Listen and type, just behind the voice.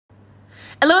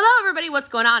Hello, everybody. What's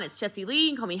going on? It's Jessie Lee. You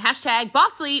can call me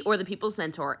 #BossLee or the People's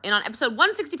Mentor. And on episode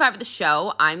 165 of the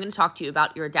show, I'm going to talk to you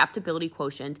about your adaptability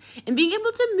quotient and being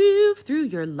able to move through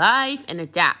your life and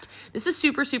adapt. This is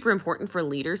super, super important for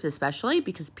leaders, especially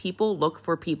because people look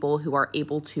for people who are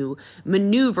able to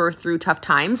maneuver through tough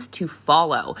times to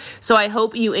follow. So I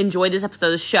hope you enjoyed this episode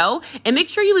of the show, and make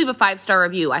sure you leave a 5-star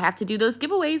review. I have to do those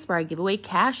giveaways where I give away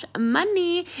cash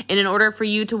money. And in order for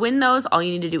you to win those, all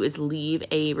you need to do is leave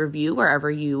a review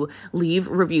wherever you leave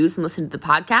reviews and listen to the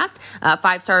podcast.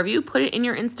 5-star review, put it in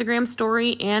your Instagram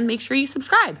story, and make sure you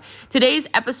subscribe. Today's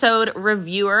episode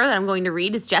reviewer that I'm going to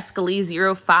read is Jessica Lee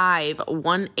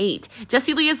 0518.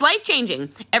 Jessie Lee is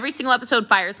life-changing. Every single episode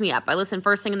fires me up. I listen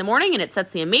first thing in the morning, and it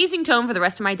sets the amazing tone for the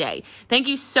rest of my day. Thank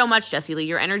you so much, Jessie Lee.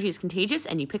 Your energy is contagious,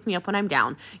 and you pick me up when I'm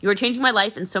down. You are changing my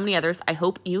life and so many others. I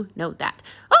hope you know that.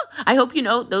 I hope you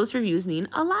know those reviews mean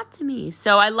a lot to me.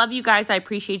 So I love you guys. I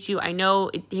appreciate you. I know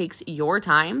it takes your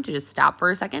time to just stop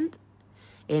for a second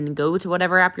and go to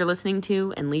whatever app you're listening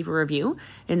to and leave a review.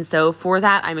 And so for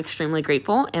that, I'm extremely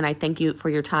grateful. And I thank you for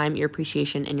your time, your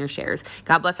appreciation, and your shares.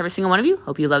 God bless every single one of you.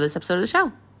 Hope you love this episode of the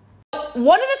show.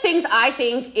 One of the things I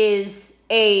think is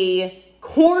a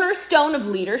cornerstone of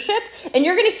leadership, and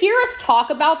you're going to hear us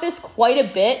talk about this quite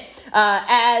a bit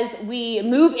as we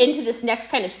move into this next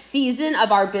kind of season of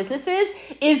our businesses,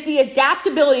 is the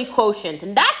adaptability quotient.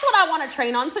 And that's what I want to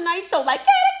train on tonight. So get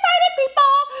excited,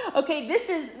 people. Okay, this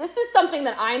is something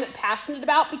that I'm passionate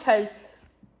about, because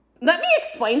let me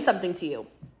explain something to you.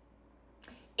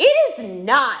 It is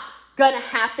not going to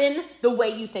happen the way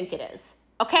you think it is.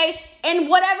 Okay? And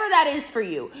whatever that is for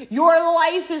you, your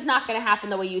life is not going to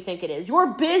happen the way you think it is.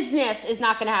 Your business is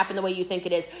not going to happen the way you think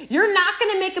it is. You're not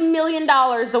going to make $1 million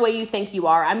the way you think you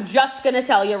are. I'm just going to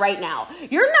tell you right now.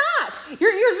 You're not.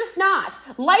 You're just not.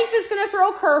 Life is going to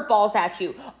throw curveballs at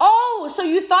you. Oh, so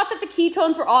you thought that the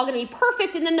ketones were all going to be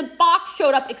perfect, and then the box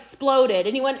showed up, exploded.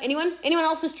 Anyone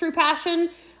else's true passion?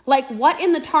 What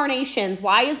in the tarnations?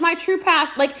 Why is my true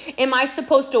passion? Am I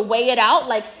supposed to weigh it out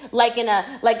like in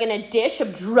a dish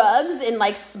of drugs and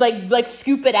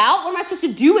scoop it out? What am I supposed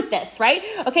to do with this, right?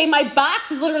 Okay, my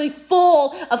box is literally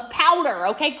full of powder.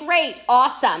 Okay, great,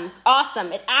 awesome.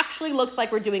 It actually looks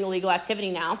like we're doing illegal activity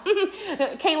now.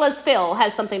 Kayla's Phil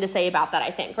has something to say about that,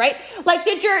 I think, right?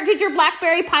 Did your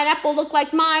blackberry pineapple look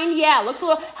like mine? Yeah, looked a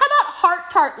little. How about heart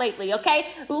tart lately? Okay,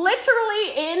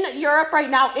 literally in Europe right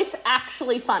now, it's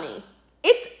actually funny.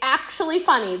 It's actually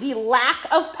funny. The lack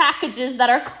of packages that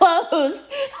are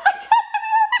closed.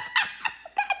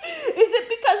 Is it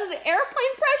because of the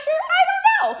airplane pressure? I don't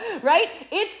know, right?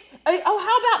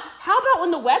 How about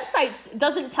when the website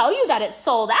doesn't tell you that it's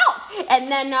sold out, and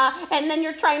then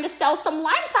you're trying to sell some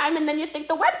Lime Time, and then you think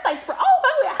the website's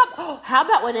how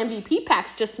about when MVP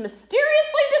packs just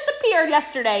mysteriously disappeared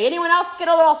yesterday? Anyone else get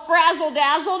a little frazzle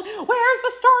dazzled? Where's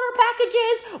the starter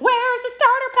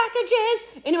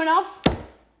packages? Anyone else?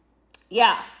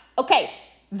 Yeah. Okay.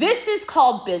 This is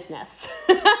called business.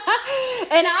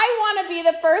 And I want to be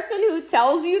the person who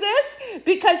tells you this,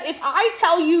 because if I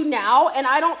tell you now and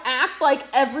I don't act like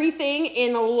everything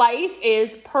in life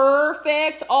is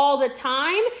perfect all the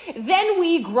time, then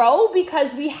we grow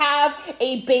because we have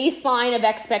a baseline of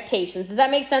expectations. Does that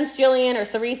make sense, Jillian or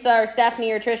Sarisa or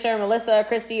Stephanie or Trisha or Melissa or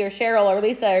Christy or Cheryl or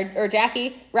Lisa or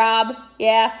Jackie, Rob?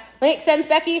 Yeah. Make sense,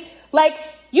 Becky?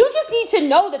 You just need to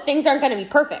know that things aren't going to be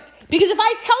perfect. Because if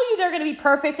I tell you they're going to be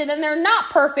perfect and then they're not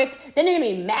perfect, then you're going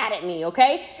to be mad at me,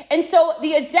 okay? And so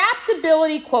the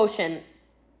adaptability quotient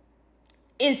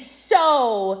is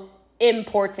so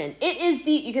important. It is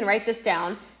you can write this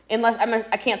down, unless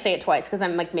I can't say it twice because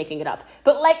I'm making it up.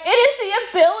 But it is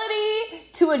the ability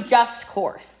to adjust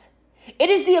course. It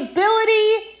is the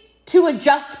ability to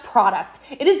adjust product.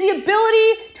 It is the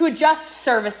ability to adjust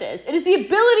services. It is the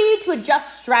ability to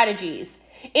adjust strategies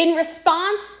in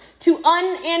response to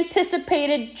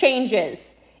unanticipated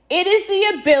changes. It is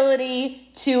the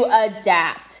ability to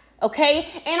adapt, okay?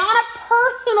 And on a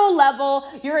personal level,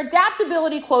 your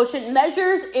adaptability quotient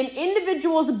measures an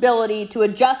individual's ability to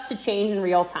adjust to change in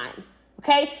real time,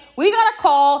 okay? We had a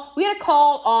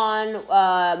call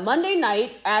on Monday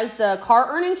night as the car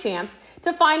earning champs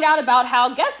to find out about how,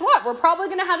 guess what? We're probably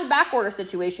going to have a back order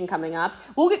situation coming up.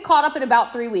 We'll get caught up in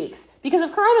about 3 weeks because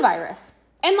of coronavirus.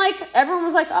 And everyone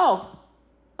was like, oh,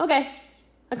 okay,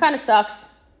 that kind of sucks,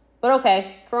 but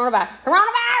okay,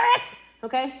 coronavirus,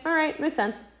 okay, all right, makes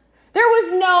sense. There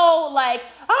was no are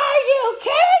you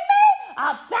kidding me?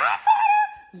 A back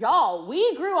order? Y'all,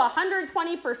 we grew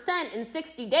 120% in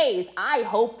 60 days. I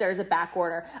hope there's a back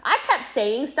order. I kept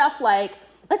saying stuff like,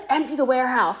 let's empty the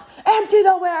warehouse. Empty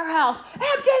the warehouse. Empty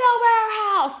the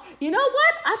warehouse. You know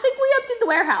what? I think we emptied the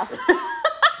warehouse.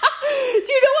 Do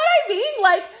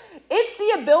Like, it's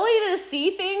the ability to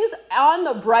see things on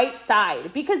the bright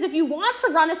side. Because if you want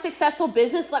to run a successful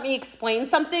business, let me explain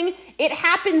something. It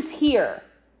happens here.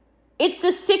 It's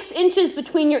the 6 inches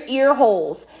between your ear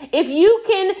holes. If you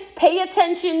can pay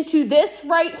attention to this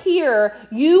right here,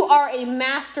 you are a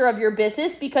master of your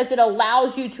business because it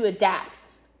allows you to adapt.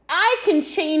 I can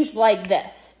change like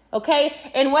this. Okay?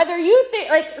 And whether you think,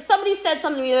 like somebody said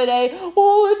something the other day,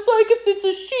 oh, it's like if it's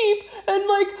a sheep and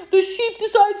like the sheep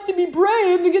decides to be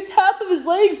brave and gets half of his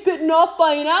legs bitten off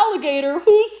by an alligator,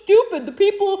 who's stupid?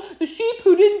 The sheep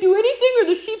who didn't do anything or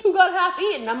the sheep who got half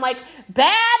eaten? I'm like,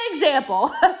 bad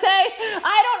example, okay?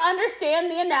 I don't understand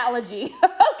the analogy,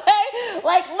 okay?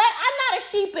 Like, I'm not a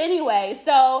sheep anyway,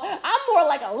 so I'm more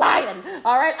like a lion,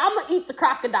 all right? I'm gonna eat the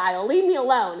crocodile. Leave me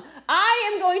alone.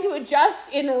 I am going to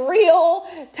adjust in real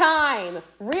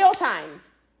time.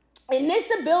 And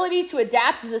this ability to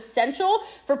adapt is essential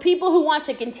for people who want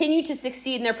to continue to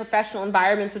succeed in their professional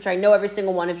environments, which I know every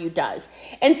single one of you does.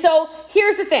 And so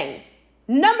here's the thing.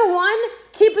 Number one,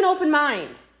 keep an open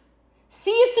mind.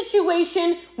 See a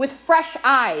situation with fresh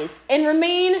eyes and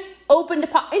remain open to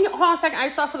hold on a second. I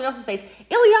just saw somebody else's face.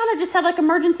 Ileana just had like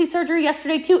emergency surgery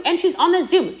yesterday too, and she's on the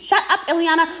Zoom. Shut up,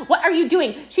 Ileana. What are you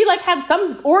doing? She like had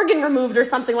some organ removed or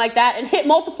something like that and hit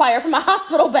multiplier from a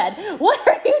hospital bed. What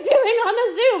are you doing on the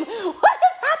Zoom? What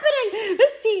is happening?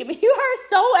 This team, you are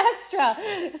so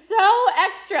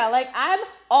extra. Like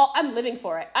I'm living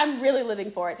for it. I'm really living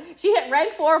for it. She hit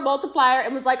rank 4 multiplier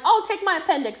and was like, "Oh, take my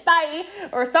appendix, bye,"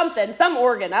 or something, some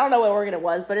organ. I don't know what organ it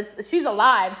was, but she's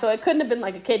alive, so it couldn't have been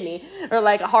like a kidney or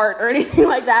like a heart or anything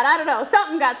like that. I don't know.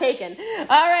 Something got taken.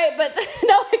 All right, but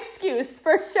no excuse,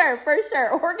 for sure.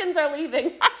 Organs are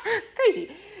leaving. It's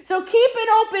crazy. So keep an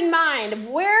open mind.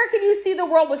 Where can you see the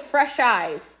world with fresh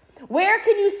eyes? Where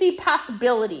can you see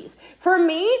possibilities? For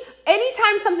me,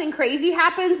 anytime something crazy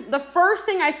happens, the first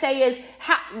thing I say is,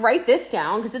 write this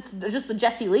down, because it's just the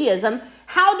Jessie Lee-ism.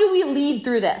 How do we lead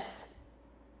through this?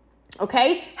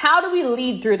 Okay? How do we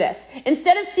lead through this?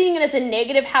 Instead of seeing it as a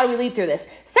negative, how do we lead through this?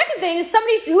 Second thing is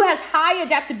somebody who has high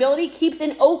adaptability keeps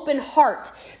an open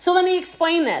heart. So let me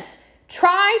explain this.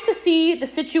 Try to see the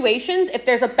situations if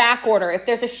there's a back order, if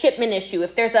there's a shipment issue,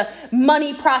 if there's a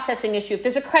money processing issue, if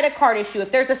there's a credit card issue,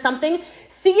 if there's a something,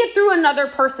 see it through another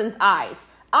person's eyes.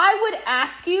 I would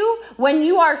ask you when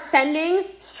you are sending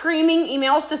screaming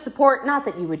emails to support, not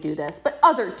that you would do this, but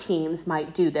other teams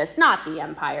might do this, not the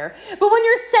Empire. But when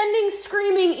you're sending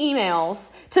screaming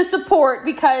emails to support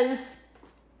because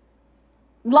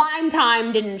Lime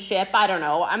Time didn't ship, I don't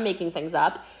know, I'm making things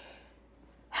up.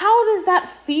 How does that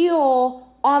feel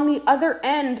on the other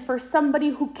end for somebody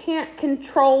who can't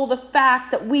control the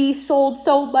fact that we sold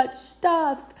so much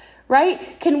stuff,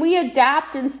 right? Can we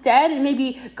adapt instead and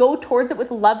maybe go towards it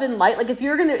with love and light? Like if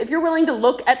you're willing to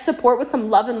look at support with some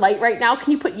love and light right now,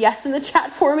 can you put yes in the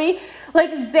chat for me?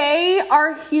 Like they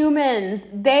are humans.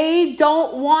 They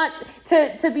don't want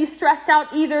to be stressed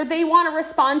out either. They want to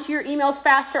respond to your emails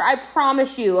faster. I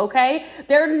promise you, okay?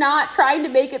 They're not trying to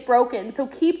make it broken. So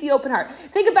keep the open heart.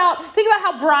 Think about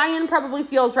how Brian probably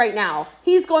feels right now.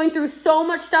 He's going through so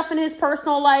much stuff in his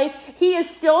personal life. He is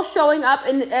still showing up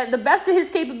in the best of his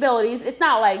capabilities. It's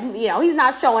not like, he's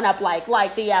not showing up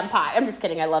like the Empire. I'm just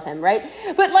kidding. I love him, right?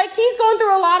 But like he's going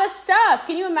through a lot of stuff.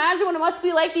 Can you imagine what it must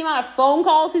be like, the amount of phone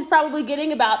calls he's probably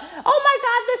getting about, oh my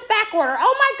God, this back order.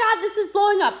 Oh my God, this is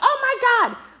blowing up. Oh my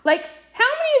God. Like how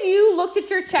many of you looked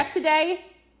at your check today,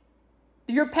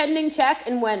 your pending check,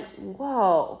 and went,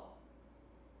 whoa,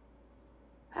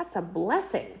 that's a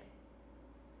blessing?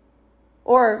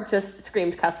 Or just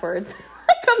screamed cuss words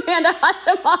like Amanda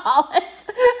Hashimoto's.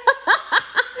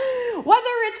 Whether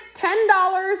it's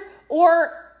 $10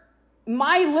 or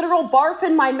my literal barf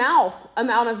in my mouth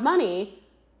amount of money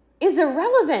is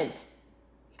irrelevant.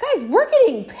 You guys, we're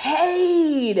getting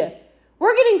paid.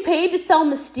 We're getting paid to sell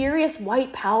mysterious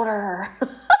white powder.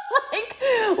 Like,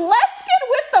 let's get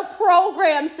with the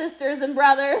program, sisters and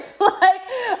brothers. Like,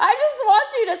 I just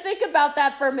want you to think about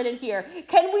that for a minute here.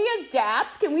 Can we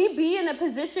adapt? Can we be in a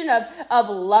position of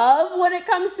love when it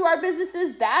comes to our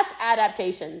businesses? That's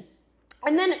adaptation.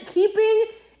 And then keeping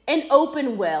an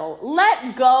open will.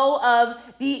 Let go of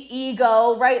the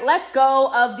ego, right? Let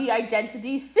go of the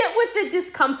identity. Sit with the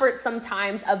discomfort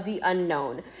sometimes of the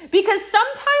unknown. Because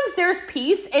sometimes there's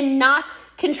peace in not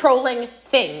controlling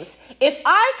things. If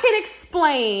I can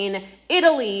explain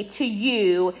Italy to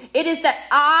you, it is that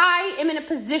I am in a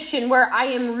position where I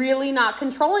am really not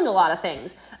controlling a lot of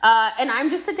things. And I'm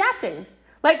just adapting.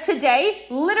 Like today,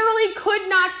 literally could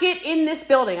not get in this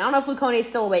building. I don't know if Lucone is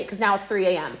still awake because now it's 3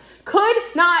 a.m. Could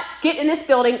not get in this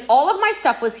building. All of my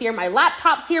stuff was here. My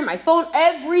laptop's here. My phone,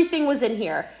 everything was in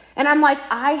here. And I'm like,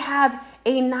 I have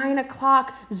a 9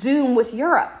 o'clock Zoom with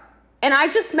Europe. And I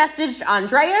just messaged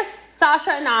Andreas,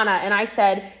 Sasha, and Anna, and I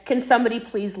said, can somebody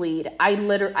please lead?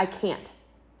 I can't.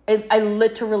 I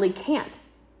literally can't.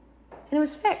 And it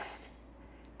was fixed.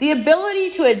 The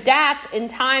ability to adapt in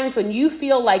times when you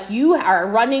feel like you are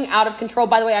running out of control.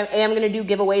 By the way, I am going to do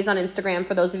giveaways on Instagram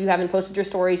for those of you who haven't posted your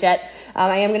stories yet.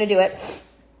 I am going to do it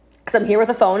because I'm here with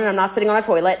a phone and I'm not sitting on a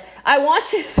toilet. I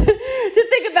want you to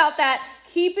think about that,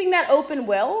 keeping that open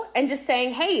will and just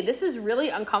saying, hey, this is really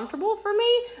uncomfortable for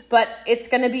me, but it's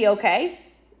going to be okay.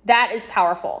 That is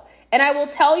powerful. And I will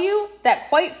tell you that,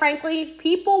 quite frankly,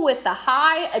 people with the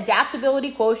high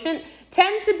adaptability quotient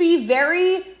tend to be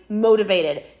very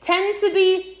motivated, tend to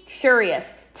be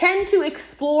curious, tend to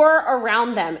explore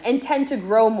around them, and tend to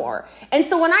grow more. And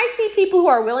so when I see people who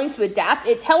are willing to adapt,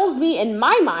 it tells me in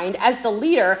my mind as the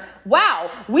leader,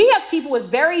 wow, we have people with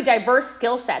very diverse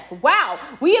skill sets. Wow,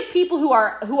 we have people who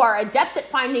are adept at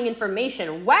finding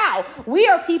information. Wow, we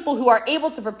are people who are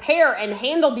able to prepare and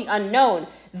handle the unknown.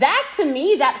 That, to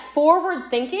me, that forward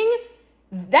thinking,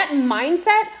 that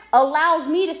mindset allows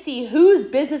me to see whose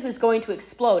business is going to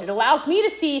explode. It allows me to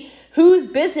see whose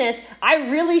business I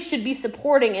really should be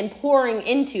supporting and pouring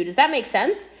into. Does that make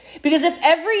sense? Because if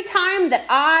every time that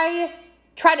I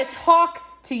try to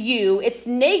talk to you, it's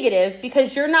negative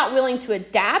because you're not willing to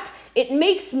adapt, it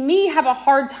makes me have a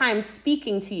hard time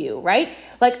speaking to you, right?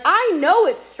 Like, I know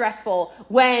it's stressful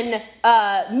when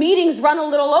meetings run a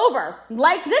little over,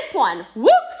 like this one.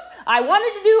 Whoops! I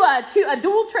wanted to do a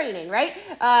dual training, right?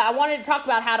 I wanted to talk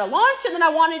about how to launch, and then I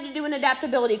wanted to do an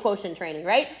adaptability quotient training,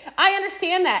 right? I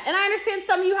understand that, and I understand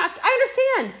some of you have to.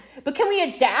 I understand, but can we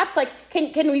adapt? Like,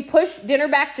 can we push dinner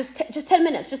back just 10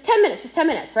 minutes, just 10 minutes, just 10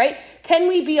 minutes, right? Can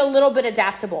we be a little bit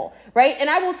adaptable, right? And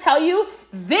I will tell you,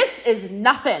 this is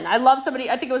nothing. I love somebody,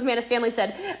 I think it was Amanda Stanley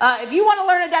said, if you want to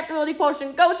learn adaptability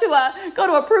quotient, go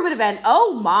to a Prove It event.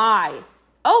 Oh my,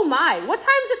 what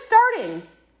time is it starting?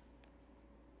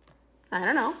 I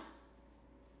don't know.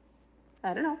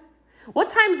 What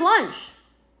time's lunch?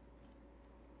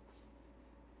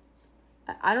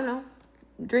 I don't know.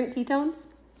 Drink ketones?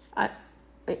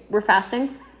 We're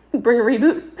fasting? Bring a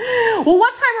reboot? Well,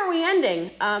 what time are we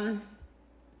ending?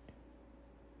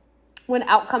 When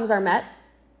outcomes are met?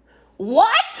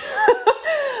 What?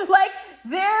 Like,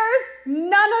 there's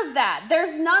none of that.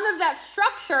 There's none of that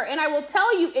structure. And I will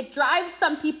tell you, it drives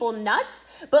some people nuts.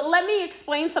 But let me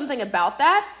explain something about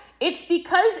that. It's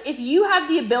because if you have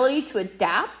the ability to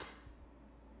adapt,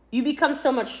 you become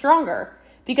so much stronger.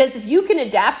 Because if you can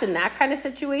adapt in that kind of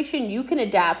situation, you can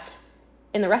adapt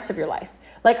in the rest of your life.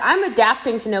 Like, I'm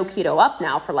adapting to no keto up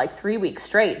now for like 3 weeks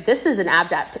straight. This is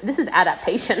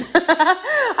adaptation.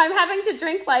 I'm having to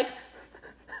drink I'm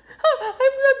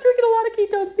drinking a lot of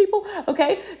ketones, people.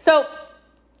 Okay. So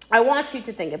I want you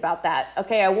to think about that.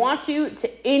 Okay. I want you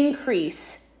to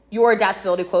increase your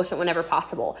adaptability quotient whenever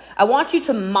possible. I want you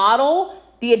to model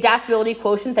the adaptability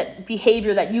quotient, that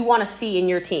behavior that you want to see in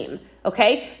your team.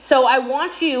 Okay. So I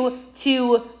want you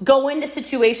to go into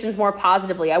situations more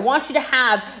positively. I want you to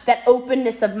have that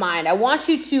openness of mind. I want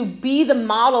you to be the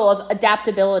model of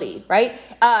adaptability, right?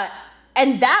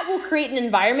 And that will create an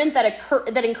environment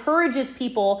that encourages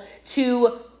people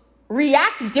to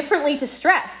react differently to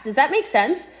stress. Does that make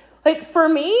sense? Like, for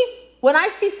me, when I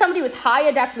see somebody with high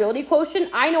adaptability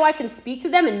quotient, I know I can speak to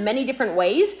them in many different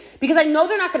ways because I know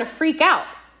they're not going to freak out.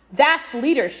 That's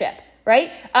leadership,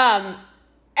 right? And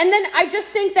then I just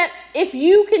think that if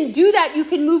you can do that, you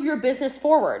can move your business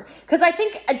forward. Because I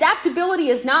think adaptability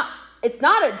it's not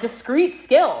a discrete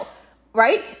skill,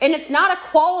 right? And it's not a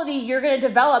quality you're going to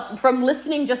develop from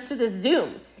listening just to this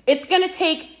Zoom. It's going to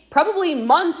take probably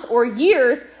months or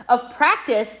years of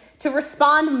practice to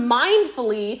respond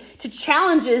mindfully to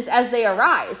challenges as they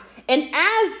arise. And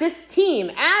as this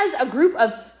team, as a group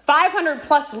of 500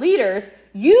 plus leaders,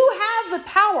 you have the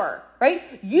power, right?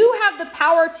 You have the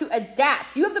power to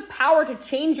adapt. You have the power to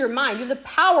change your mind. You have the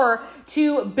power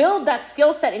to build that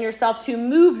skill set in yourself to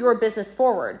move your business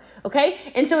forward, okay?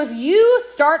 And so if you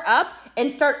start up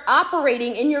and start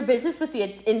operating in your business with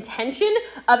the intention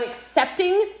of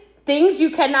accepting things you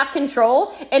cannot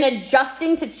control and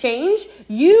adjusting to change,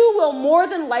 you will more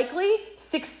than likely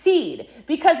succeed.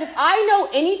 Because if I know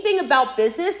anything about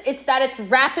business, it's that it's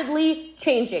rapidly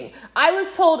changing. I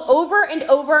was told over and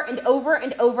over and over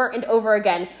and over and over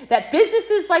again that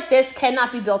businesses like this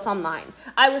cannot be built online.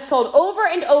 I was told over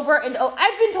and over and over.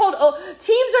 I've been told,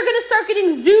 teams are going to start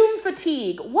getting Zoom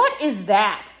fatigue. What is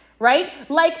that? right?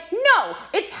 Like, no,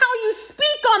 it's how you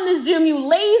speak on the Zoom, you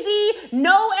lazy,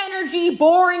 no energy,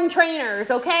 boring trainers,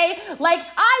 okay? Like,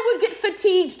 I would get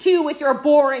fatigued too with your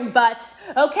boring butts,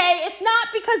 okay? It's not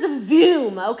because of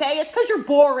Zoom, okay? It's because you're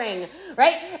boring,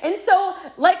 right? And so,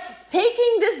 like,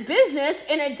 taking this business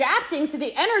and adapting to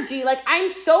the energy, like,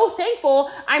 I'm so thankful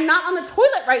I'm not on the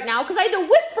toilet right now because I had to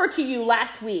whisper to you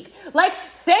last week. Like,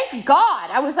 thank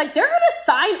God. I was like, they're going to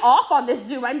sign off on this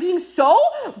Zoom. I'm being so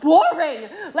boring.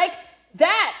 Like,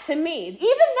 that to me, even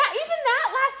that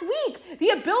last week, the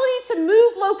ability to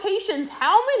move locations,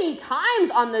 how many times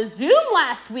on the Zoom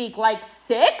last week? Like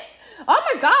 6? Oh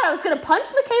my God, I was going to punch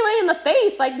Michele in the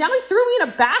face. Like, now he threw me in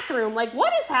a bathroom. Like,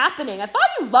 what is happening? I thought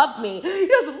you loved me. He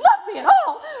doesn't love me at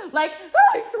all. Like,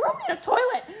 oh, he threw me in a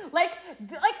toilet. Like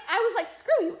I was like,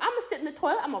 screw you. I'm going to sit in the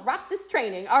toilet. I'm going to rock this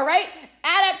training. All right?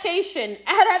 Adaptation.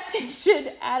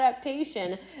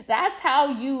 That's how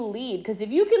you lead. Because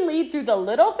if you can lead through the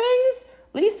little things,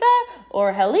 Lisa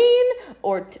or Helene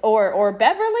or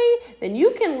Beverly, then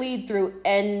you can lead through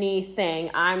anything.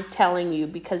 I'm telling you,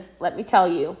 because let me tell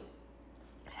you,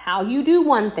 how you do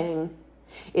one thing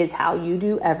is how you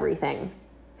do everything.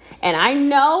 And I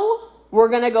know we're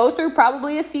going to go through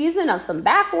probably a season of some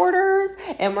back orders.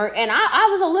 And I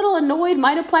was a little annoyed.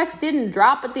 Mitoplex didn't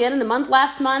drop at the end of the month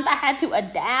last month. I had to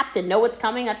adapt and know what's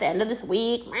coming at the end of this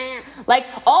week. Like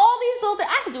all these little things.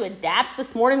 I had to adapt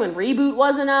this morning when Reboot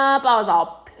wasn't up. I was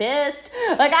all pissed.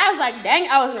 Like, I was like, dang,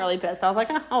 I wasn't really pissed. I was like,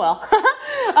 oh well.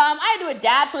 I had to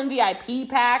adapt when VIP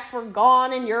packs were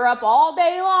gone in Europe all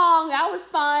day long. That was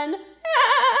fun. There's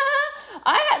a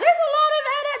lot of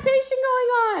adaptation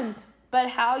going on. But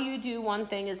how you do one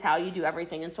thing is how you do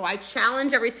everything. And so I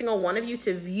challenge every single one of you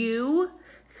to view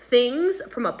things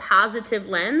from a positive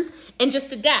lens and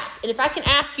just adapt. And if I can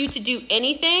ask you to do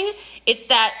anything, it's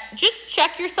that just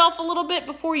check yourself a little bit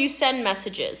before you send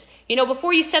messages. You know,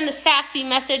 before you send the sassy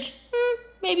message,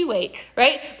 maybe wait,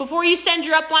 right? Before you send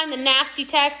your upline the nasty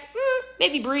text,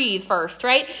 maybe breathe first,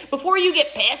 right? Before you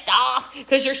get pissed off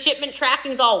because your shipment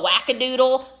tracking's all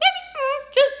wackadoodle, maybe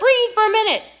just breathe for a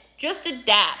minute. Just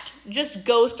adapt. Just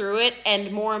go through it,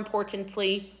 and more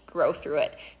importantly, grow through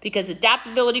it. Because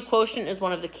adaptability quotient is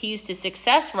one of the keys to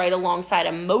success, right alongside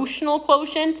emotional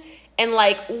quotient. And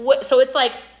so it's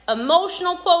like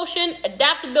emotional quotient,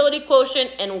 adaptability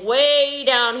quotient, and way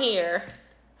down here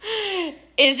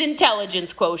is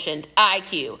intelligence quotient,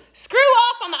 IQ. Screw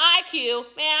off on the IQ.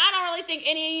 Man, I don't really think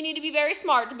any of you need to be very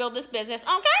smart to build this business.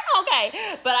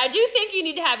 Okay. But I do think you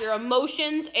need to have your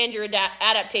emotions and your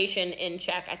adaptation in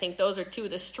check. I think those are two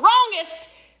of the strongest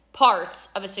parts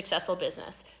of a successful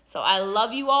business. So I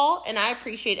love you all, and I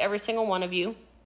appreciate every single one of you.